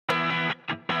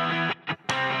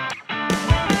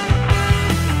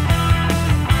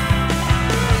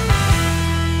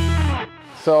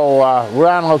So we're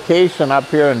on location up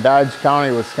here in Dodge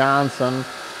County, Wisconsin.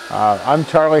 I'm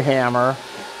Charlie Hammer.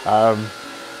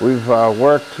 We've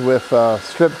worked with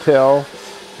strip till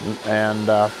and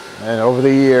over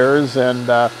the years, and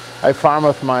I farm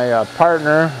with my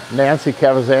partner, Nancy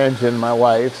Kevazanjian, my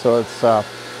wife, so it's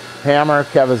Hammer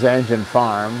Kevazanjian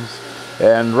Farms.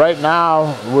 And right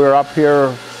now we're up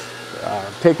here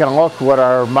taking a look what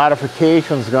our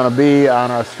modification is going to be on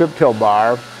our strip till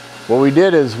bar. What we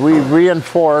did is we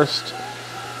reinforced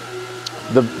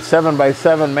the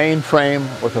 7x7 mainframe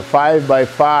with a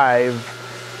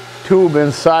 5x5 tube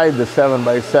inside the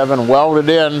 7x7 welded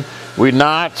in. We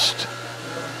notched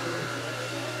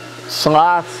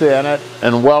slots in it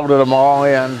and welded them all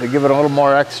in to give it a little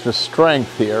more extra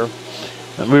strength here.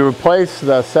 And we replaced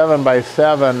the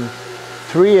 7x7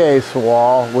 3/8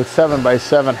 wall with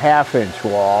 7x7 1/2-inch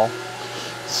wall.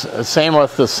 Same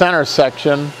with the center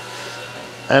section.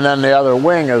 And then the other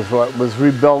wing is what was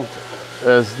rebuilt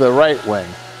as the right wing.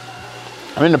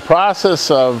 I'm in the process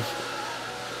of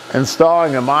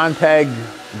installing a Montag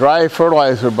dry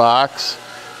fertilizer box.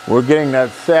 We're getting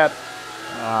that set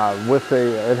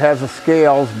it has the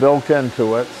scales built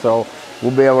into it, so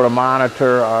we'll be able to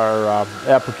monitor our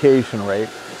application rate.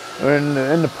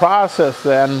 In the process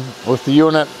then, with the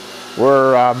unit,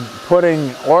 we're putting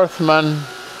Orthman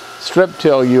strip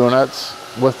till units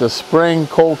with the spring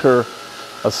coulter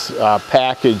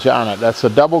package on it. That's a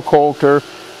double coulter,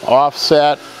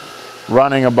 offset,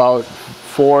 running about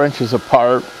 4 inches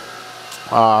apart.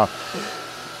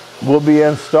 We'll be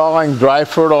installing dry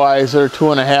fertilizer,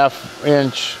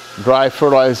 2.5-inch dry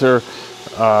fertilizer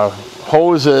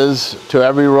hoses to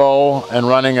every row, and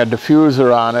running a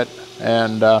diffuser on it,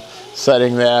 and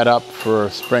setting that up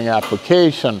for spring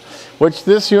application, which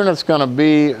this unit's going to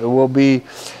be. We'll be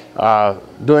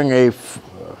doing a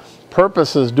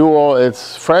purpose is dual.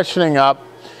 It's freshening up,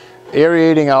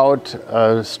 aerating out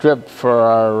a strip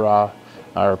for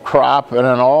our crop, and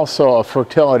then also a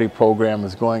fertility program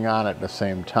is going on at the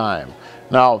same time.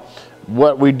 Now,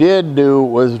 what we did do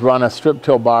was run a strip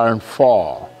till bar in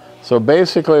fall. So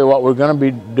basically what we're going to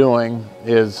be doing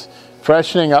is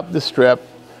freshening up the strip.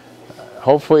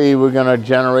 Hopefully we're going to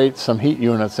generate some heat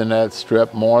units in that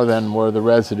strip, more than where the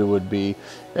residue would be,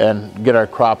 and get our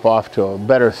crop off to a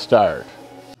better start.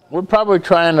 We're probably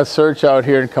trying to search out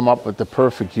here and come up with the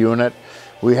perfect unit.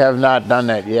 We have not done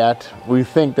that yet. We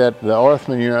think that the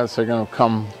Orthman units are going to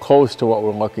come close to what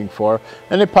we're looking for,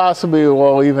 and they possibly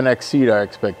will even exceed our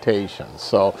expectations.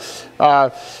 So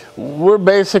we're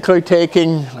basically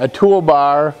taking a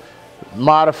toolbar,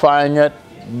 modifying it,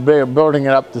 building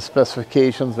it up to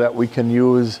specifications that we can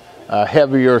use a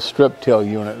heavier strip till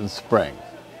unit in spring.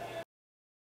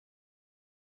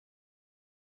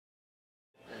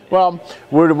 Well,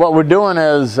 what we're doing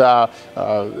is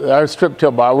our strip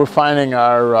till bar, we're finding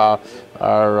our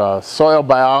soil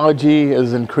biology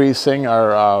is increasing,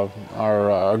 our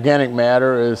organic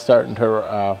matter is starting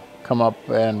to come up,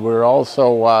 and we're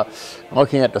also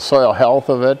looking at the soil health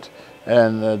of it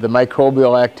and the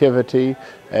microbial activity,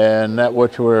 and that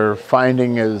what we're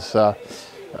finding is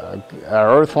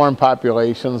our earthworm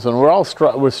populations, and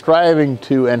we're striving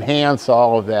to enhance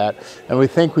all of that, and we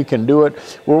think we can do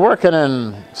it. We're working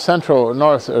in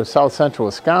south central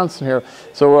Wisconsin here,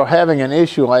 so we're having an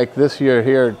issue like this year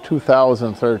here,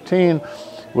 2013,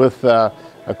 with a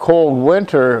cold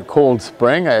winter, cold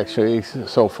spring actually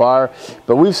so far,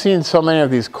 but we've seen so many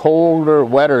of these colder,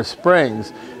 wetter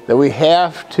springs that we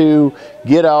have to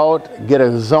get out, get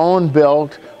a zone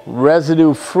built,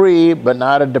 residue-free but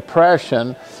not a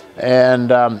depression,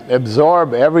 and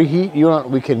absorb every heat unit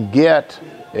we can get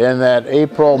in that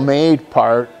April-May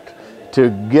part to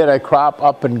get a crop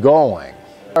up and going.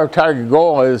 Our target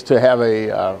goal is to have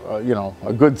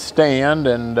a good stand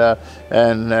and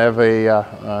have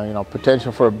a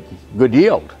potential for a good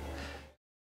yield.